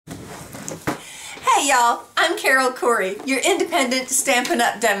Hey y'all, I'm Carole Khoury, your Independent Stampin'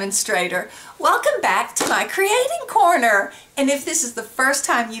 Up demonstrator. Welcome back to my Creating Corner. And if this is the first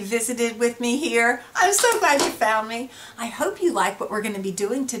time you visited with me here, I'm so glad you found me. I hope you like what we're going to be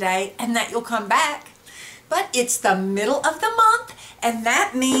doing today and that you'll come back. But it's the middle of the month, and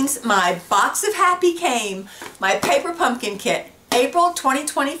that means my box of happy came, my paper pumpkin kit. April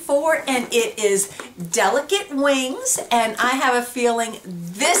 2024, and it is Delicate Wings, and I have a feeling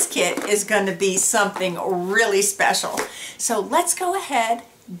this kit is going to be something really special. So let's go ahead,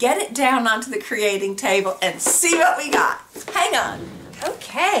 get it down onto the creating table and see what we got. Hang on.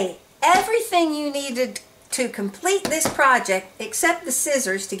 Okay, everything you needed to complete this project except the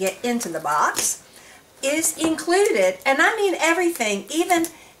scissors to get into the box is included, and I mean everything. Even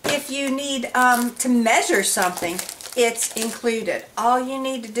if you need to measure something, it's included. All you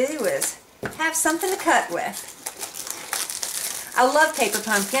need to do is have something to cut with. I love paper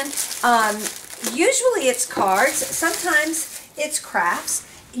pumpkin. Usually it's cards, sometimes it's crafts.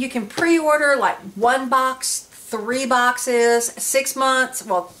 You can pre-order like 1 box, 3 boxes, 6 months,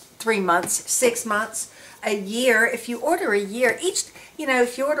 well 3 months, 6 months, a year. If you order a year,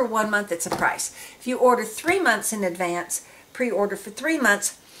 if you order 1 month, it's a price. If you order 3 months in advance, pre-order for 3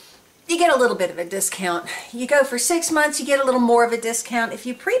 months, you get a little bit of a discount. You go for 6 months, you get a little more of a discount. If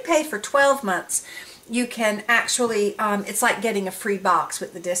you prepay for 12 months, you can actually, it's like getting a free box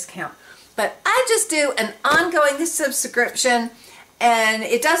with the discount. But I just do an ongoing subscription, and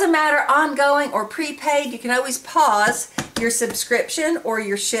it doesn't matter ongoing or prepaid. You can always pause your subscription or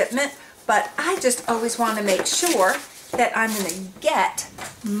your shipment, but I just always want to make sure that I'm going to get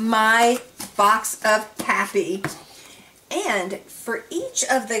my box of happy. And for each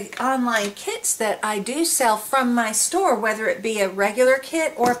of the online kits that I do sell from my store, whether it be a regular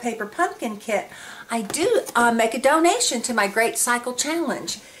kit or a paper pumpkin kit, I do make a donation to my Great Cycle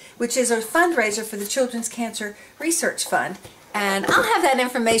Challenge, which is a fundraiser for the Children's Cancer Research Fund. And I'll have that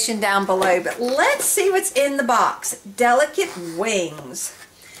information down below, but let's see what's in the box. Delicate Wings.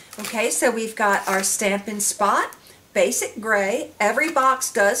 Okay, so we've got our Stampin' Spot, basic gray. Every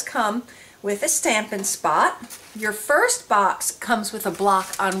box does come with a Stampin' Spot. Your first box comes with a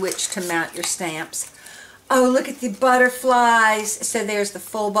block on which to mount your stamps. Oh, look at the butterflies. So there's the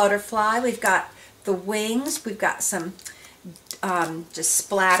full butterfly. We've got the wings. We've got some just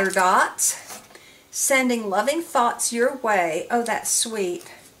splatter dots. Sending loving thoughts your way. Oh, that's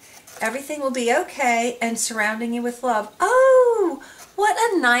sweet. Everything will be okay and surrounding you with love. Oh, what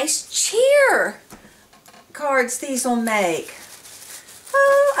a nice cheer cards these will make.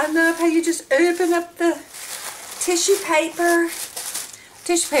 Oh, I love how you just open up the tissue paper.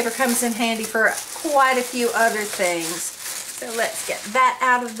 Tissue paper comes in handy for quite a few other things. So let's get that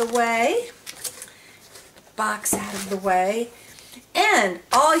out of the way. Box out of the way. And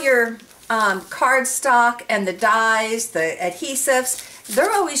all your cardstock and the dies, the adhesives,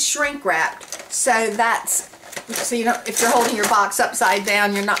 they're always shrink wrapped. So you know, if you're holding your box upside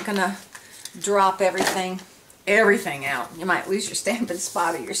down, you're not going to drop everything out. You might lose your Stampin'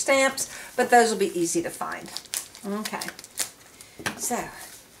 Spot or your stamps, but those will be easy to find. Okay, so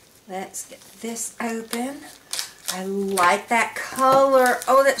let's get this open. I like that color.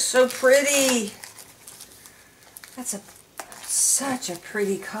 Oh, that's so pretty. That's such a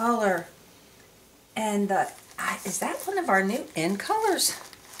pretty color. And is that one of our new end colors?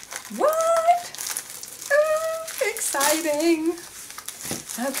 What? Oh, exciting.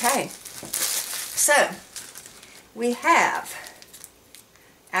 Okay, so we have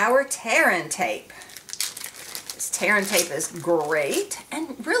our tear-in tape. This tear-in tape is great,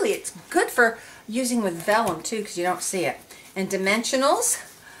 and really it's good for using with vellum too, because you don't see it. And dimensionals.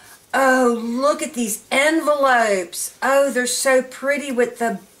 Oh, look at these envelopes. Oh, they're so pretty with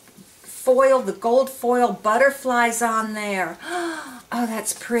the foil, the gold foil butterflies on there. Oh,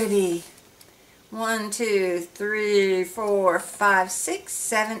 that's pretty. 1, 2, 3, 4, 5, 6,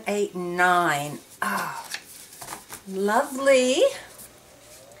 7, 8, 9. Oh, lovely.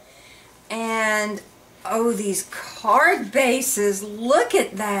 And oh, these card bases, look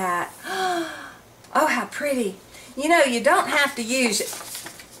at that. Oh, how pretty. You know, you don't have to use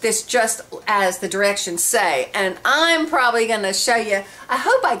this just as the directions say, and I'm probably going to show you, I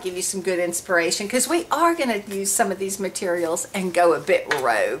hope I give you some good inspiration, because we are going to use some of these materials and go a bit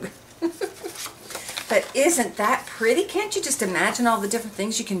rogue. But isn't that pretty? Can't you just imagine all the different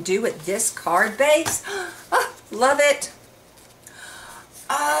things you can do with this card base? Oh, love it.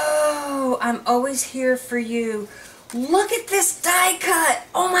 Oh, I'm always here for you. Look at this die cut.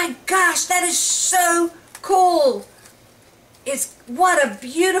 Oh my gosh, that is so cool. What a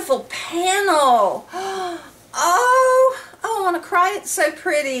beautiful panel. Oh I want to cry. It's so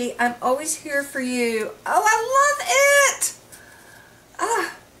pretty. I'm always here for you. Oh, I love it.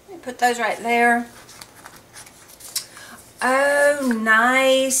 Ah, let me put those right there. Oh,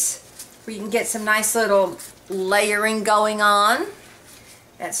 nice. Where you can get some nice little layering going on.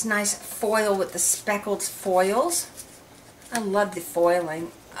 That's nice foil with the speckled foils. I love the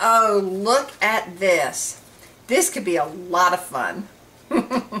foiling. Oh, look at this. This could be a lot of fun.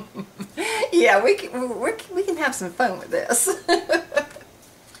 Yeah, we can have some fun with this.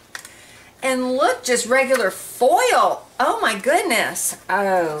 And look, just regular foil. Oh my goodness.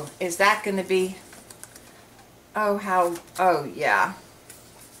 Oh, is that going to be... Oh yeah.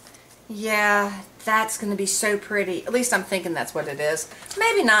 Yeah, that's going to be so pretty. At least I'm thinking that's what it is.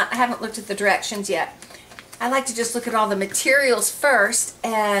 Maybe not. I haven't looked at the directions yet. I like to just look at all the materials first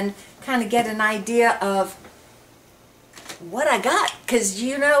and kind of get an idea of what I got, because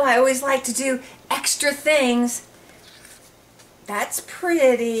you know I always like to do extra things. That's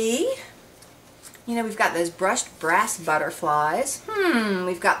pretty. You know, we've got those brushed brass butterflies.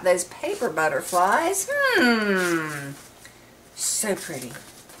 We've got those paper butterflies. So pretty.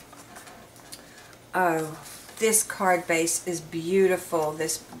 Oh, this card base is beautiful.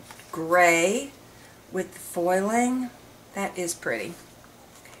 This gray with the foiling, that is pretty.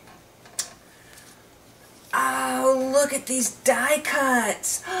 Oh, look at these die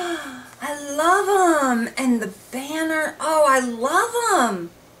cuts. I love them. And the banner. Oh, I love them.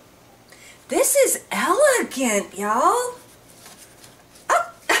 This is elegant, y'all.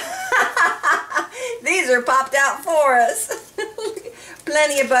 Oh. These are popped out for us.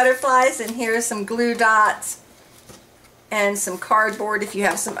 Plenty of butterflies, and here are some glue dots and some cardboard if you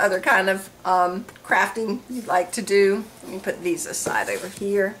have some other kind of crafting you'd like to do. Let me put these aside over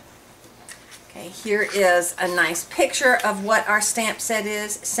here. Okay, here is a nice picture of what our stamp set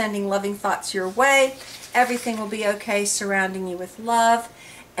is. Sending loving thoughts your way. Everything will be okay, surrounding you with love.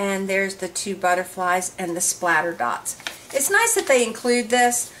 And there's the two butterflies and the splatter dots. It's nice that they include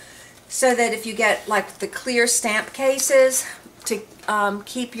this so that if you get like the clear stamp cases to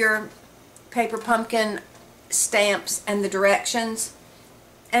keep your paper pumpkin stamps and the directions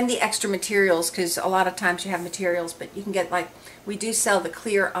and the extra materials, because a lot of times you have materials, but you can get, like, we do sell the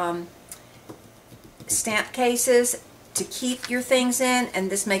clear stamp cases to keep your things in, and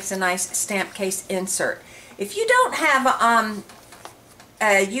this makes a nice stamp case insert. If you don't have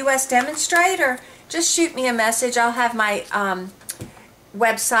a US Demonstrator, just shoot me a message. I'll have my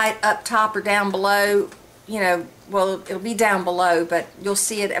website up top or down below. You know, well, it'll be down below, but you'll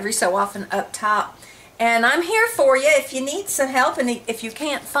see it every so often up top. And I'm here for you if you need some help, and if you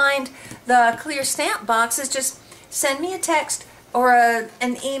can't find the clear stamp boxes, just send me a text or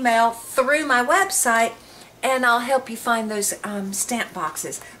an email through my website, and I'll help you find those stamp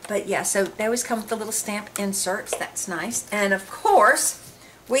boxes. But yeah, so they always come with the little stamp inserts. That's nice. And of course,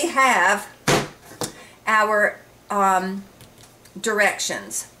 we have our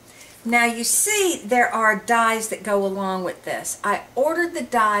directions. Now you see there are dies that go along with this. I ordered the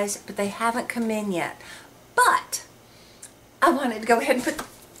dies, but they haven't come in yet. But I wanted to go ahead and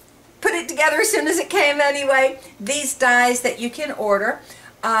put it together as soon as it came anyway. These dies that you can order.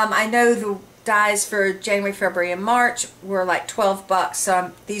 I know the dies for January, February, and March were like 12 bucks.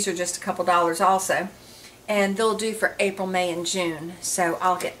 So these are just a couple dollars also. And they'll do for April, May, and June. So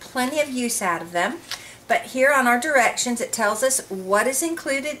I'll get plenty of use out of them. But here on our directions, it tells us what is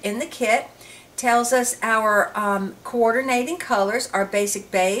included in the kit. Tells us our coordinating colors are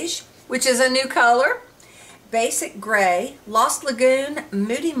basic beige, which is a new color, basic gray, Lost Lagoon,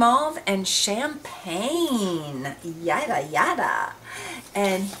 moody mauve, and champagne. Yada yada.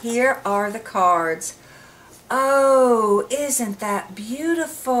 And here are the cards. Oh, isn't that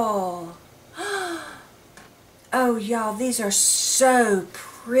beautiful? Oh, y'all, these are so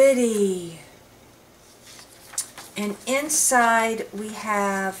pretty. And inside we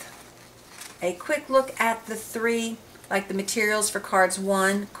have a quick look at the three, like the materials for cards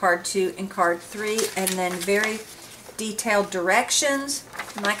 1, card 2, and card 3, and then very detailed directions.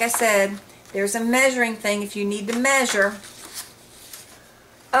 And like I said, there's a measuring thing if you need to measure.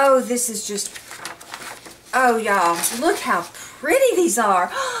 Oh, this is just, oh y'all, look how pretty these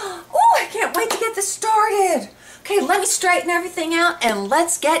are. Oh, I can't wait to get this started. Okay, let me straighten everything out and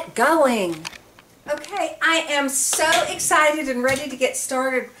let's get going. Okay, I am so excited and ready to get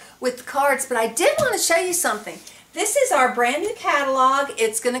started with the cards, but I did want to show you something. This is our brand new catalog.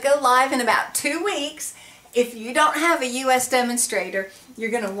 It's going to go live in about 2 weeks. If you don't have a US Demonstrator, you're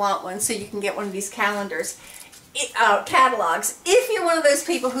going to want one so you can get one of these catalogs. If you're one of those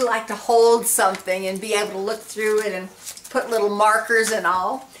people who like to hold something and be able to look through it and put little markers and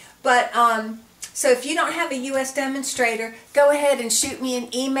all. But So if you don't have a US demonstrator, go ahead and shoot me an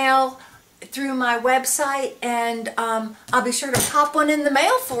email through my website, and I'll be sure to pop one in the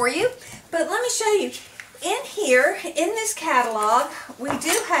mail for you. But let me show you. In here, in this catalog, we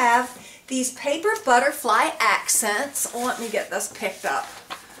do have these paper butterfly accents. Let me get this picked up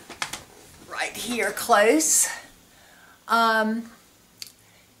right here close.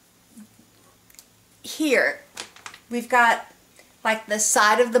 Here, we've got like the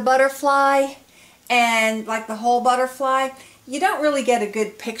side of the butterfly and like the whole butterfly. You don't really get a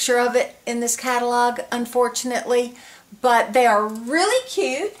good picture of it in this catalog, unfortunately, but they are really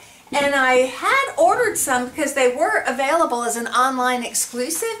cute. And I had ordered some because they were available as an online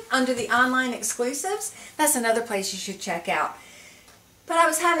exclusive under the online exclusives. That's another place you should check out. But I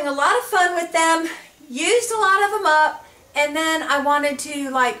was having a lot of fun with them, used a lot of them up, and then I wanted to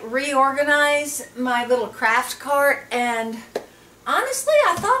like reorganize my little craft cart, and honestly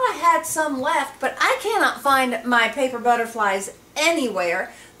I thought I had some left, but I cannot find my paper butterflies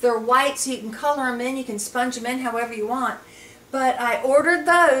anywhere. They're white, so you can color them in, you can sponge them in however you want. But I ordered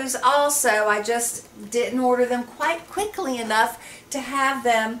those also. I just didn't order them quite quickly enough to have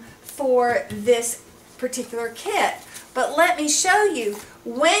them for this particular kit. But let me show you,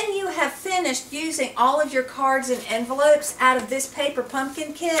 when you have finished using all of your cards and envelopes out of this paper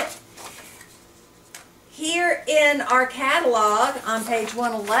pumpkin kit, here in our catalog on page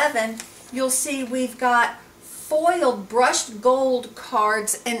 111, you'll see we've got foiled brushed gold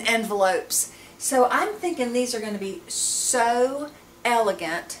cards and envelopes. So I'm thinking these are going to be so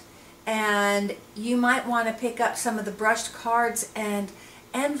elegant, and you might want to pick up some of the brushed cards and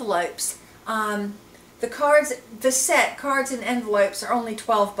envelopes. The set cards and envelopes are only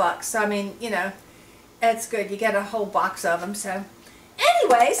 12 bucks. So I mean, you know, it's good. You get a whole box of them. So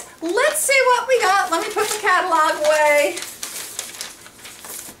anyways, let's see what we got. Let me put the catalog away.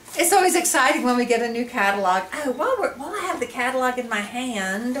 It's always exciting when we get a new catalog. Oh, while I have the catalog in my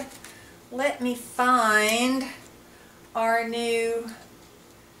hand, let me find our new,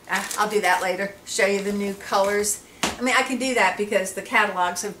 I'll do that later, show you the new colors. I mean, I can do that because the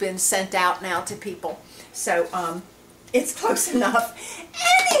catalogs have been sent out now to people. So it's close enough.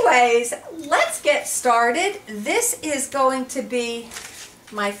 Anyways, let's get started. This is going to be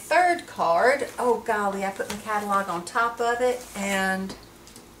my third card. Oh golly, I put my catalog on top of it, and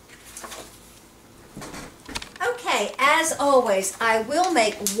okay, as always, I will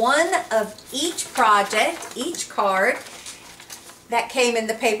make one of each project, each card that came in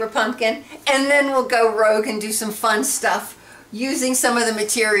the paper pumpkin, and then we'll go rogue and do some fun stuff using some of the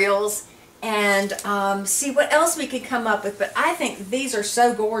materials and see what else we could come up with. But I think these are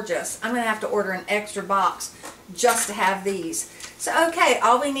so gorgeous. I'm going to have to order an extra box just to have these. So okay,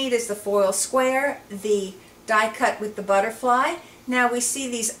 all we need is the foil square, the die cut with the butterfly. Now we see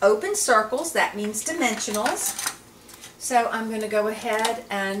these open circles, that means dimensionals. So I'm going to go ahead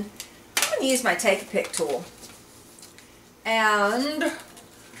and I'm going to use my Take-A-Pick tool. And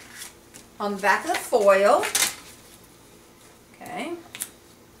on the back of the foil, okay,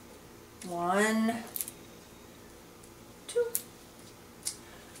 1, 2.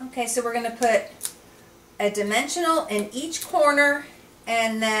 Okay, so we're going to put a dimensional in each corner,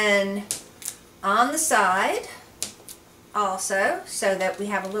 and then on the side also, so that we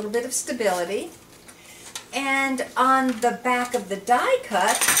have a little bit of stability. And on the back of the die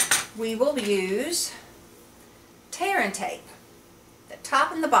cut, we will use tear and tape, the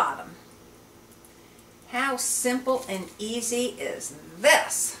top and the bottom. How simple and easy is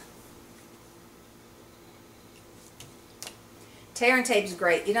this? Tear and tape is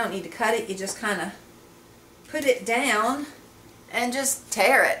great. You don't need to cut it. You just kind of put it down and just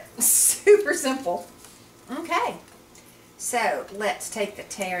tear it. Super simple. Okay, so let's take the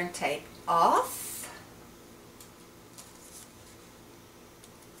tear and tape off.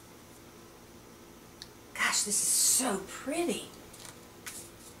 Gosh, this is so pretty.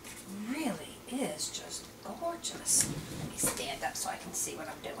 It really is just gorgeous. Let me stand up so I can see what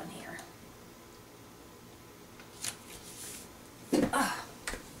I'm doing here. Oh,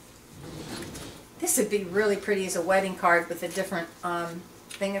 this would be really pretty as a wedding card with a different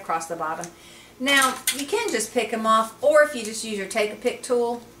thing across the bottom. Now, you can just pick them off, or if you just use your Take-A-Pick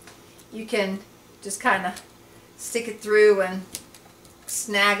tool, you can just kind of stick it through and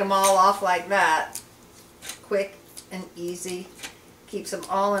snag them all off like that. Quick and easy. Keeps them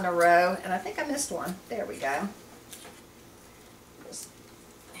all in a row. And I think I missed one. There we go.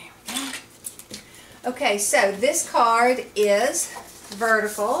 There we go. Okay, so this card is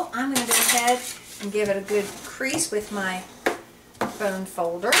vertical. I'm going to go ahead and give it a good crease with my bone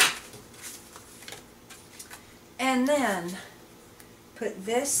folder. And then put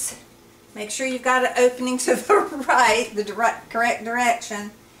this Make sure you've got it opening to the right, the correct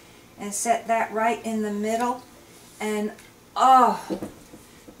direction, and set that right in the middle. And oh,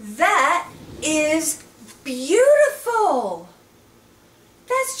 that is beautiful.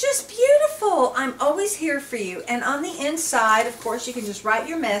 That's just beautiful. I'm always here for you. And on the inside, of course, you can just write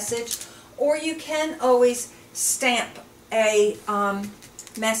your message, or you can always stamp a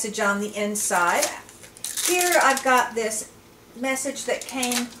message on the inside. Here I've got this message that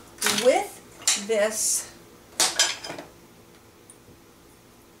came with this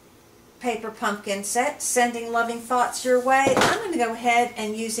paper pumpkin set, sending loving thoughts your way. I'm going to go ahead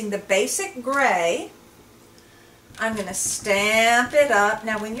and, using the basic gray, I'm going to stamp it up.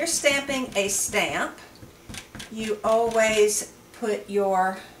 Now when you're stamping a stamp, you always put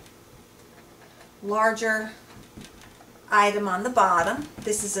your larger item on the bottom.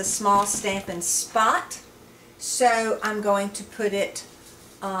 This is a small Stampin' Spot, so I'm going to put it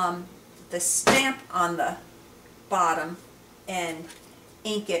the stamp on the bottom and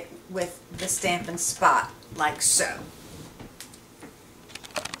ink it with the Stampin' Spot, like so.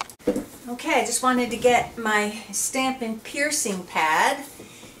 Okay, I just wanted to get my Stampin' Piercing pad.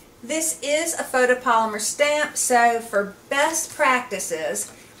 This is a photopolymer stamp, so for best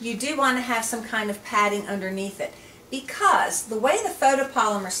practices, you do want to have some kind of padding underneath it, because the way the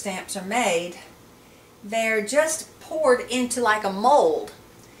photopolymer stamps are made, they're just poured into like a mold.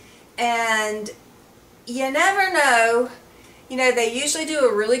 And you never know, you know, they usually do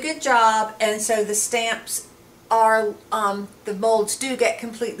a really good job, and so the stamps are, the molds do get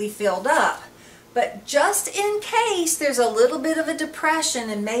completely filled up. But just in case there's a little bit of a depression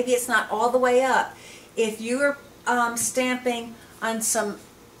and maybe it's not all the way up, if you are stamping on some,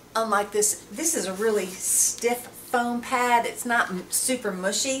 unlike this is a really stiff foam pad. It's not super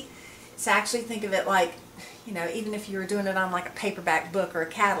mushy. It's actually, think of it like, you know, even if you were doing it on like a paperback book or a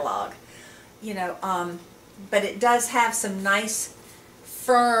catalog, you know, but it does have some nice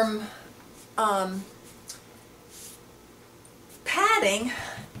firm padding.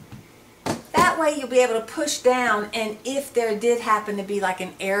 That way you'll be able to push down, and if there did happen to be like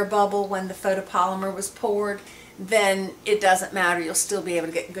an air bubble when the photopolymer was poured, then it doesn't matter. You'll still be able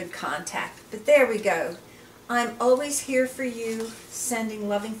to get good contact. But there we go. I'm always here for you, sending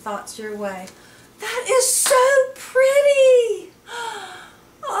loving thoughts your way. That is so pretty.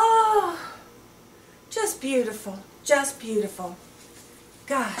 Oh, just beautiful. Just beautiful.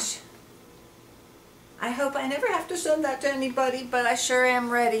 Gosh. I hope I never have to send that to anybody, but I sure am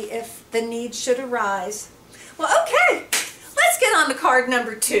ready if the need should arise. Well, okay, let's get on to card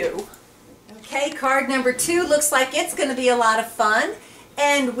number 2. Okay, card number 2 looks like it's going to be a lot of fun,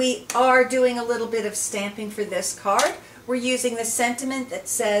 and we are doing a little bit of stamping for this card. We're using the sentiment that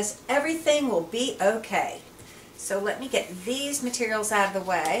says, everything will be okay. So let me get these materials out of the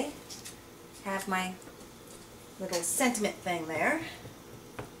way. Have my little sentiment thing there.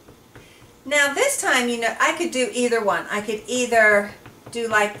 Now this time, you know, I could do either one. I could either do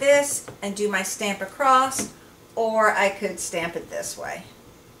like this and do my stamp across, or I could stamp it this way.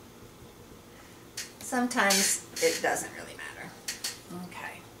 Sometimes it doesn't really matter.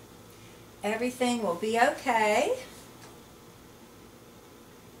 Okay. Everything will be okay.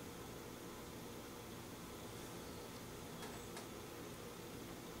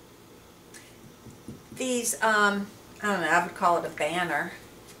 These, I don't know, I would call it a banner.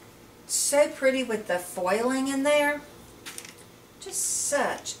 So pretty with the foiling in there. Just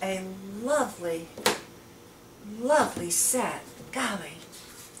such a lovely, lovely set. Golly.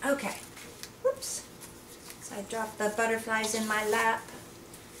 Okay. Whoops. So I dropped the butterflies in my lap.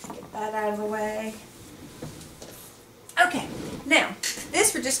 Get that out of the way. Okay. Now,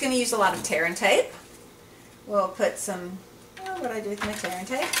 this we're just going to use a lot of tear and tape. We'll put some, oh, what do I do with my tear and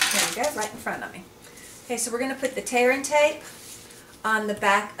tape? There we go, right in front of me. Okay, so we're going to put the tear and tape on the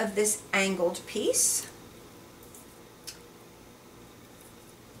back of this angled piece.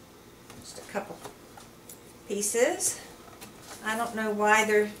 Just a couple pieces. I don't know why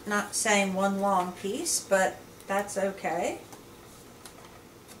they're not saying one long piece, but that's okay.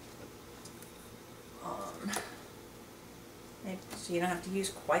 Maybe so you don't have to use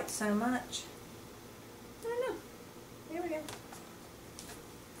quite so much. I don't know. Here we go.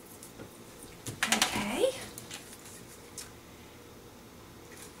 Okay.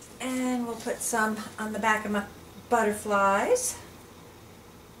 And we'll put some on the back of my butterflies.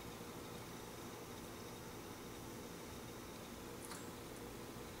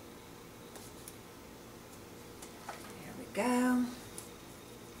 There we go.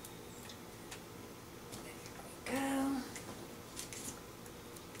 There we go.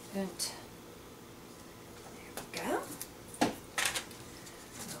 And there we go.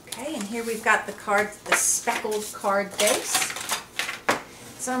 Okay, and here we've got the speckled card base.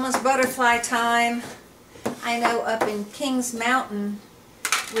 It's almost butterfly time. I know up in Kings Mountain,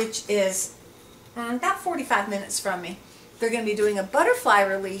 which is about 45 minutes from me, they're going to be doing a butterfly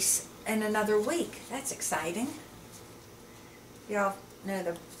release in another week. That's exciting. Y'all know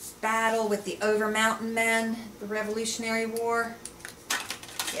the battle with the Over Mountain Men, the Revolutionary War?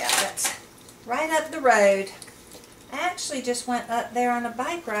 Yeah, that's right up the road. I actually just went up there on a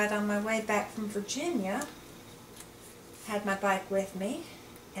bike ride on my way back from Virginia. Had my bike with me,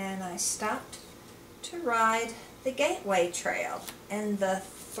 and I stopped to ride the Gateway Trail and the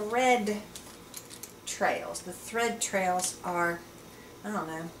Thread Trails. The Thread Trails are, I don't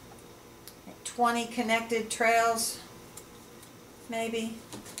know, like 20 connected trails, maybe,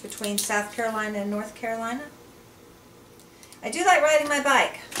 between South Carolina and North Carolina. I do like riding my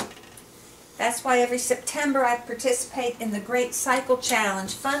bike. That's why every September I participate in the Great Cycle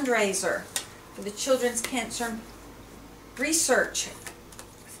Challenge fundraiser for the Children's Cancer Research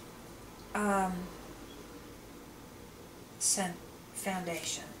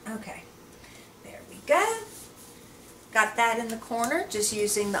Foundation. Okay, there we go. Got that in the corner, just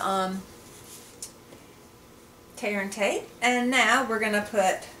using the tear and tape. And now we're going to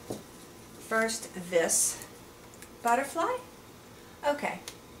put first this butterfly. Okay,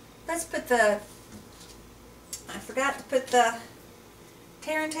 let's put I forgot to put the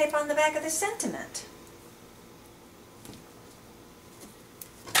tear and tape on the back of the sentiment.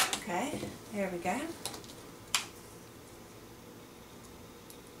 Okay, there we go.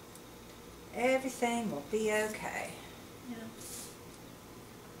 Everything will be okay. Yeah.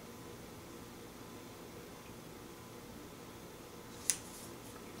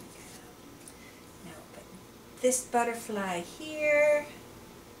 Now put this butterfly here.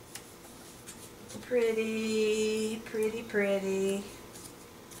 Pretty, pretty, pretty.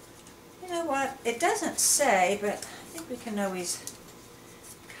 You know what? It doesn't say, but I think we can always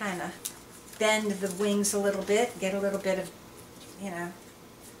kind of bend the wings a little bit, get a little bit of, you know,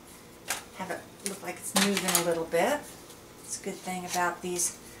 have it look like it's moving a little bit. It's a good thing about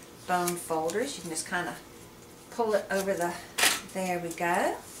these bone folders. You can just kind of pull it over the, there we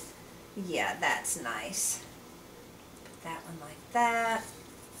go. Yeah, that's nice. Put that one like that.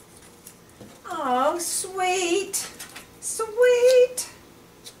 Oh, sweet. Sweet.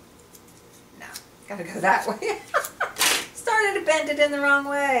 No, gotta go that way. Started to bend it in the wrong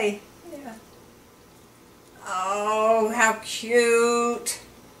way. Yeah. Oh, how cute.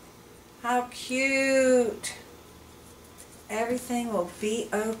 How cute. Everything will be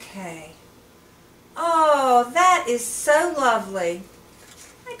okay. Oh, that is so lovely.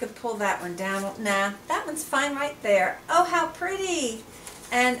 I could pull that one down. Nah, that one's fine right there. Oh, how pretty.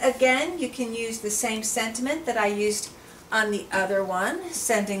 And again, you can use the same sentiment that I used on the other one,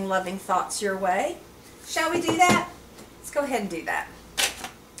 sending loving thoughts your way. Shall we do that? Let's go ahead and do that.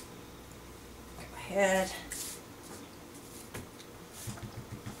 Go ahead.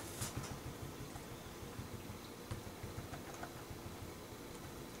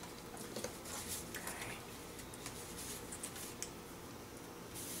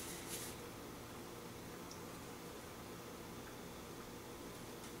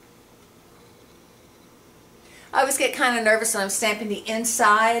 I always get kind of nervous when I'm stamping the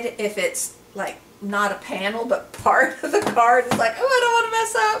inside if it's like not a panel but part of the card. It's like, oh, I don't want to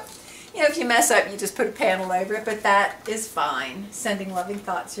mess up. You know, if you mess up, you just put a panel over it, but that is fine. Sending loving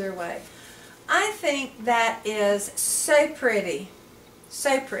thoughts your way. I think that is so pretty.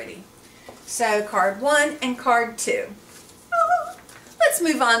 So pretty. So card 1 and card 2. Oh, let's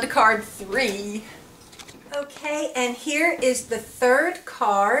move on to card 3. Okay, and here is the third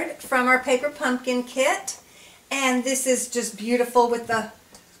card from our Paper Pumpkin kit. And this is just beautiful with the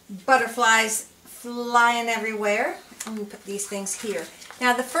butterflies flying everywhere. I'm going to put these things here.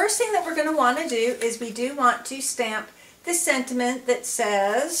 Now the first thing that we're going to want to do is we do want to stamp the sentiment that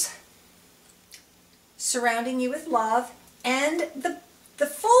says, surrounding you with love, and the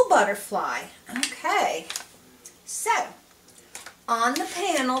full butterfly. Okay, so on the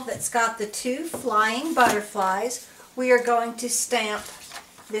panel that's got the 2 flying butterflies, we are going to stamp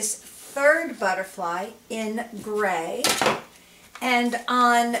this third butterfly in gray, and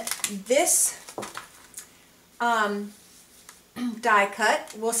on this die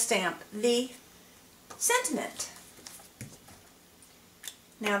cut we'll stamp the sentiment.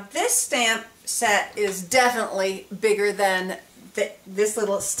 Now this stamp set is definitely bigger than this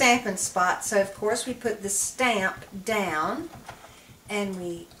little stamping spot, so of course we put the stamp down and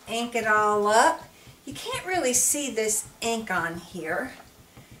we ink it all up. You can't really see this ink on here,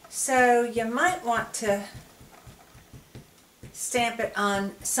 so you might want to stamp it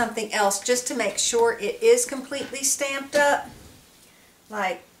on something else just to make sure it is completely stamped up,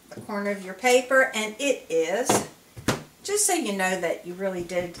 like the corner of your paper, and it is, just so you know that you really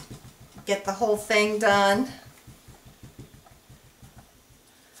did get the whole thing done.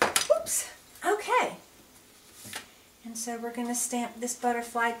 Oops. Okay. And so we're going to stamp this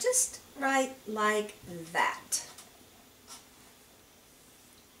butterfly just right like that.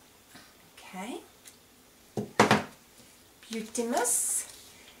 Okay. Beautimus.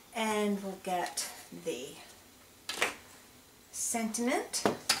 And we'll get the sentiment,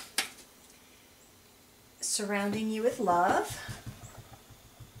 surrounding you with love.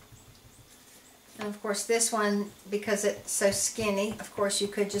 And of course this one, because it's so skinny, of course you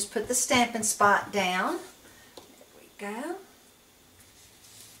could just put the Stampin' Spot down. There we go.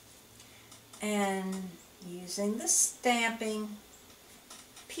 And using the stamping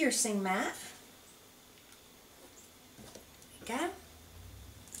piercing mat. There we go.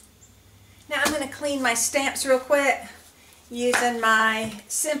 Now I'm going to clean my stamps real quick using my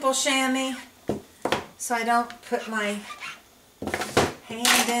simple chamois so I don't put my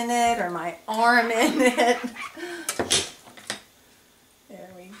hand in it or my arm in it. There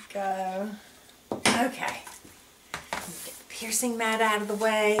we go. Okay. Get the piercing mat out of the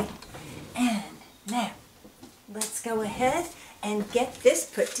way. And now, let's go ahead and get this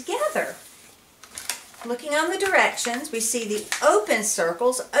put together. Looking on the directions, we see the open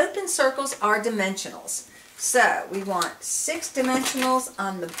circles. Open circles are dimensionals. So we want 6 dimensionals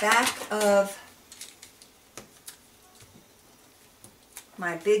on the back of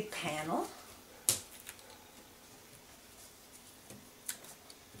my big panel.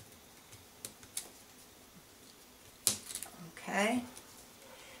 Okay.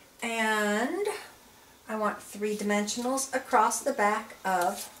 And I want 3 dimensionals across the back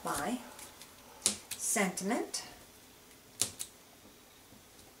of my sentiment.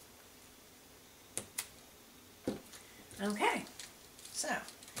 Okay, so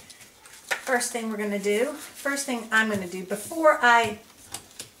first thing I'm going to do before I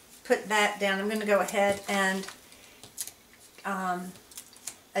put that down, I'm going to go ahead and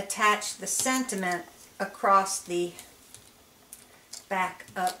attach the sentiment across the back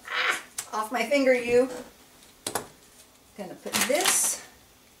up. Off my finger, you. I'm going to put this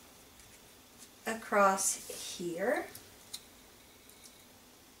across here,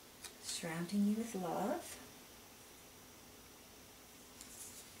 surrounding you with love.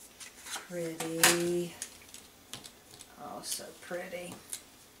 Pretty. Oh, so pretty.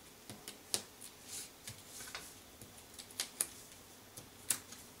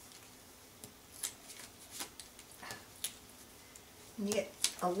 You get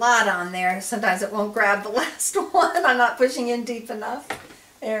a lot on there. Sometimes it won't grab the last one. I'm not pushing in deep enough.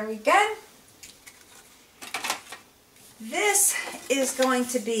 There we go. This is going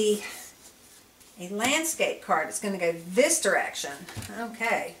to be a landscape card. It's going to go this direction.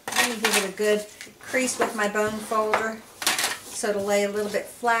 Okay, let me give it a good crease with my bone folder so it'll lay a little bit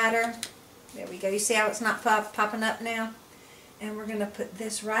flatter. There we go. You see how it's not popping up now? And we're going to put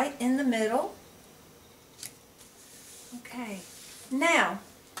this right in the middle. Okay. Now,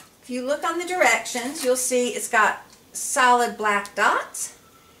 if you look on the directions, you'll see it's got solid black dots,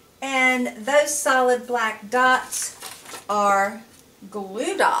 and those solid black dots are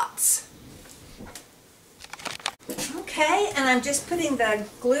glue dots. Okay, and I'm just putting the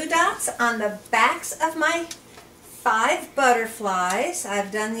glue dots on the backs of my 5 butterflies.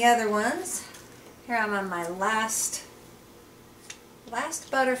 I've done the other ones. Here I'm on my last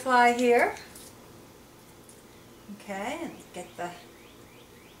butterfly here. Okay, and get the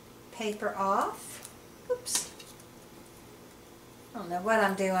paper off. Oops. I don't know what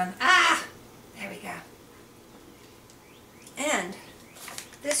I'm doing. Ah! There we go. And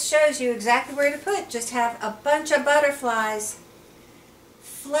this shows you exactly where to put. Just have a bunch of butterflies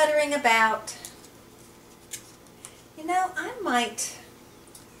fluttering about. You know, I might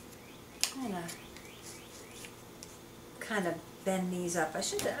kind of bend these up.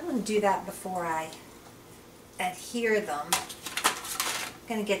 I'm going to do that before I adhere them. I'm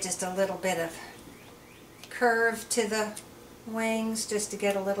going to get just a little bit of curve to the wings just to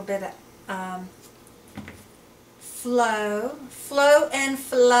get a little bit of flow and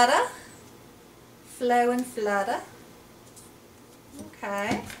flutter. Flow and flutter.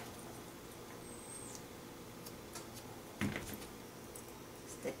 Okay.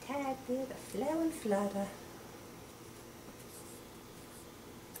 Just a tad bit of flow and flutter.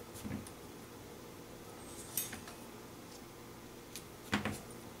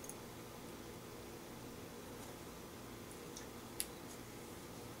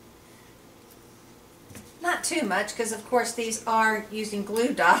 not too much, because of course these are using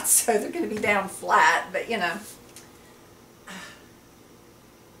glue dots, so they're going to be down flat, but you know.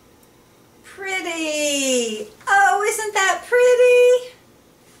 Pretty! Oh, isn't that pretty?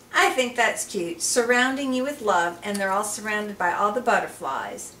 I think that's cute. Surrounding you with love, and they're all surrounded by all the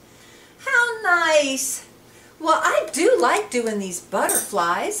butterflies. How nice! Well, I do like doing these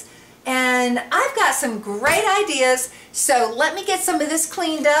butterflies, and I've got some great ideas, so let me get some of this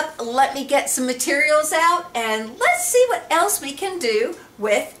cleaned up, let me get some materials out, and let's see what else we can do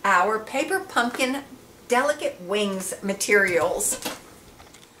with our paper pumpkin delicate wings materials.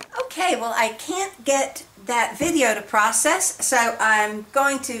 Okay, well, I can't get that video to process, so I'm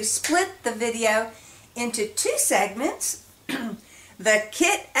going to split the video into two segments, the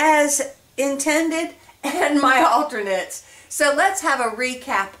kit as intended and my alternates. So let's have a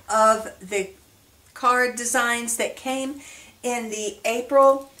recap of the card designs that came in the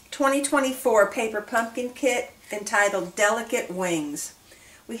April 2024 Paper Pumpkin Kit entitled Delicate Wings.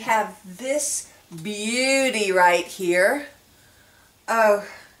 We have this beauty right here. Oh,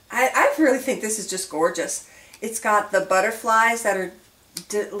 I really think this is just gorgeous. It's got the butterflies that are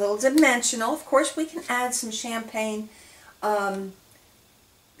a little dimensional. Of course, we can add some champagne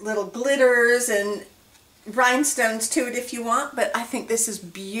little glitters and rhinestones to it if you want, but I think this is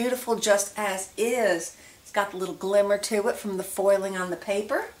beautiful just as is. It's got the little glimmer to it from the foiling on the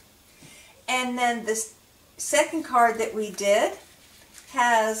paper. And then this second card that we did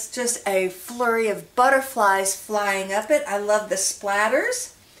has just a flurry of butterflies flying up it. I love the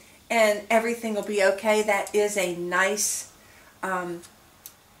splatters, and everything will be okay. That is a nice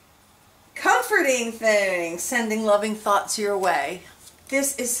comforting thing, sending loving thoughts your way.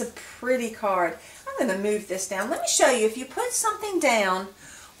 This is a pretty card. I'm going to move this down. Let me show you, if you put something down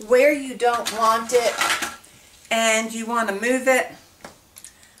where you don't want it and you want to move it,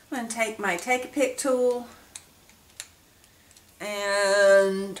 I'm going to take my Take-A-Pick tool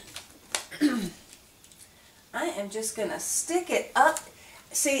and I am just going to stick it up.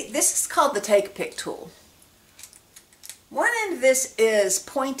 See, this is called the Take-A-Pick tool. One end of this is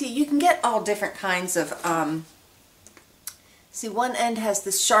pointy. You can get all different kinds of, see, one end has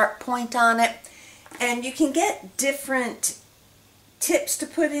this sharp point on it, and you can get different tips to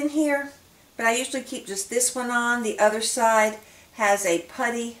put in here, but I usually keep just this one on. The other side has a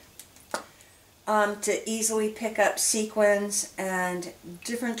putty to easily pick up sequins and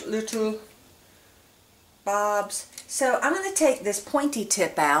different little bobs. So I'm going to take this pointy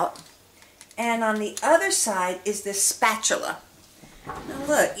tip out, and on the other side is this spatula. Now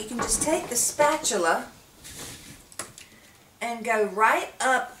look, you can just take the spatula and go right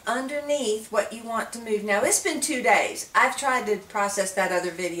up underneath what you want to move. Now it's been 2 days. I've tried to process that other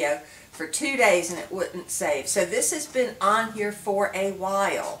video for 2 days and it wouldn't save. So this has been on here for a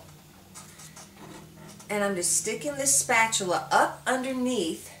while. And I'm just sticking this spatula up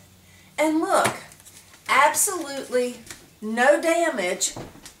underneath, and look, absolutely no damage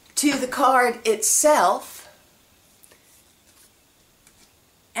to the card itself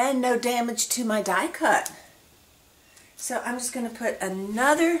and no damage to my die cut. So I'm just going to put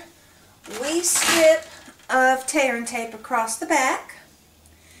another wee strip of tear and tape across the back,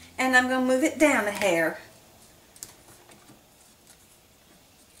 and I'm going to move it down a hair.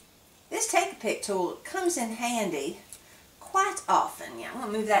 This Take-A-Pick tool comes in handy quite often. Yeah, I'm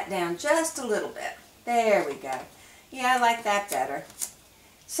going to move that down just a little bit. There we go. Yeah, I like that better.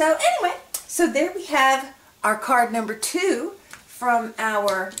 So anyway, so there we have our card number 2 from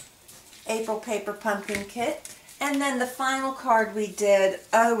our April Paper Pumpkin Kit. And then the final card we did,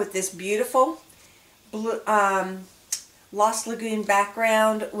 with this beautiful blue, Lost Lagoon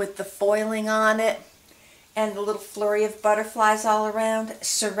background with the foiling on it and the little flurry of butterflies all around,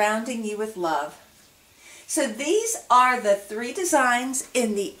 surrounding you with love. So these are the 3 designs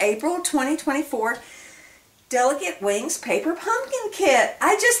in the April 2024 Delicate Wings Paper Pumpkin Kit.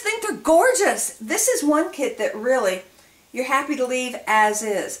 I just think they're gorgeous. This is one kit that really you're happy to leave as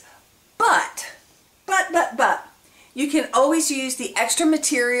is. But, you can always use the extra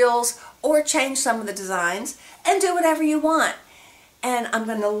materials or change some of the designs and do whatever you want. And I'm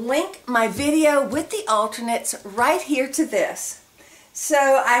going to link my video with the alternates right here to this.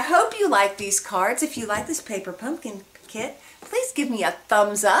 So I hope you like these cards. If you like this Paper Pumpkin Kit, please give me a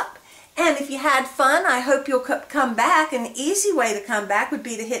thumbs up. And if you had fun, I hope you'll come back. An easy way to come back would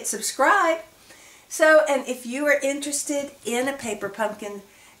be to hit subscribe. So, and if you are interested in a Paper Pumpkin,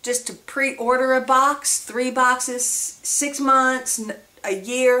 just to pre-order a box, 3 boxes, 6 months, a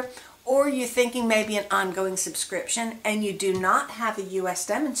year, or you're thinking maybe an ongoing subscription and you do not have a US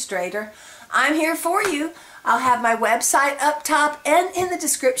demonstrator, I'm here for you. I'll have my website up top and in the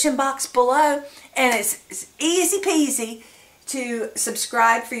description box below, and it's easy peasy to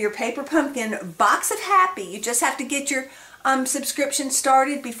subscribe for your Paper Pumpkin Box of Happy. You just have to get your subscription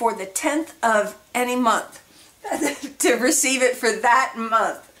started before the 10th of any month to receive it for that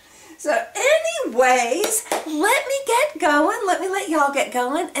month. So anyways, let me get going. Let me let y'all get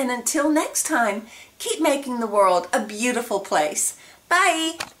going. And until next time, keep making the world a beautiful place.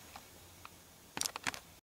 Bye.